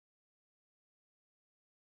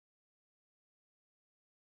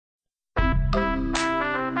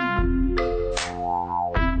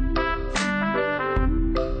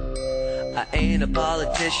ain't a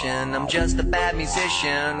politician, I'm just a bad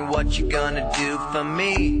musician. What you gonna do for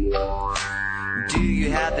me? Do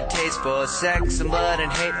you have the taste for sex and blood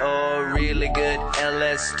and hate, or really good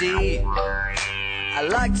LSD? I'd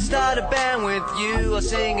like to start a band with you, I'll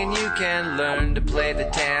sing and you can learn to play the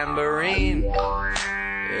tambourine.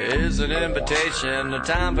 Here's an invitation, no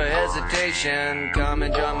time for hesitation. Come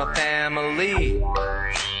and join my family.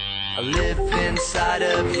 I live inside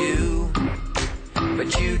of you,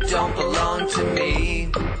 but you don't belong to me.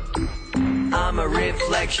 I'm a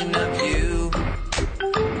reflection of you.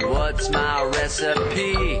 What's my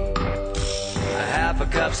recipe? A half a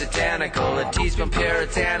cup satanical, a teaspoon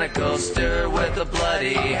puritanical, stir with a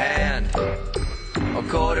bloody hand. A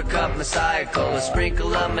quarter cup messiacal, a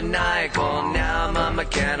sprinkle of maniacal. Now I'm a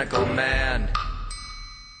mechanical man.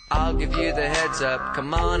 I'll give you the heads up,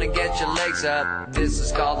 come on and get your legs up. This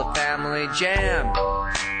is called a family jam.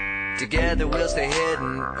 Together we'll stay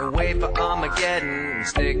hidden and wait for Armageddon and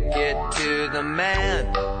stick it to the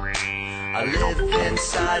man. I live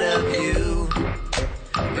inside of you,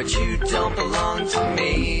 but you don't belong to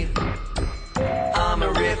me. I'm a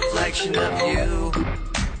reflection of you.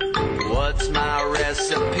 What's my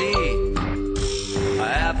recipe? A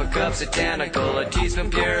half a cup satanical, a teaspoon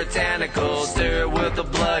puritanical, stir with a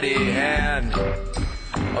bloody hand.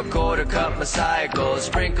 A quarter cup messiacal, a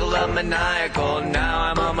sprinkle of maniacal. Now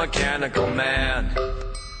I'm a mechanical man.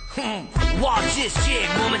 Watch this jig,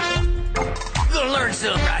 woman. You're gonna learn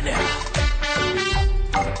something right now.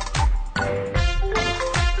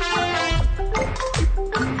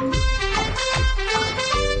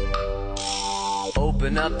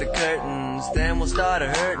 Open up the curtains, then we'll start a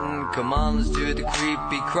hurtin'. Come on, let's do the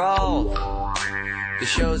creepy crawl. The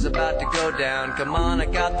show's about to go down. Come on, I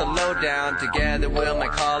got the lowdown. Together we'll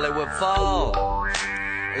make Hollywood fall.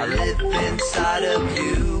 I live inside of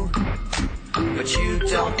you, but you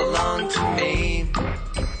don't belong to me.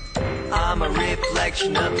 I'm a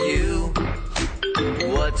reflection of you.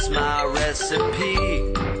 What's my recipe?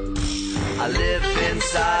 I live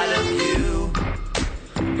inside of you,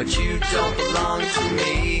 but you don't belong to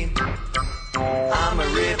me. I'm a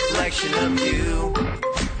reflection of you.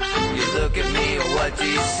 You look at me, what do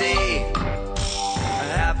you see? A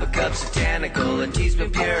half a cup satanical, a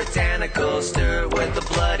teaspoon puritanical, stir with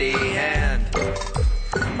a bloody hand.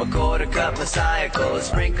 A quarter cup messiacal, a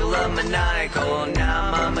sprinkle of maniacal.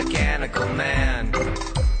 Now I'm a mechanical man.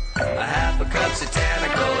 A half a cup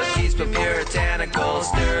satanical, a teaspoon puritanical,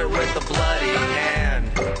 stir with a bloody hand.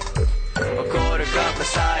 A quarter cup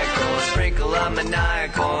messiacal, a sprinkle of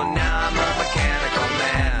maniacal. Now I'm a mechanical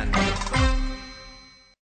man.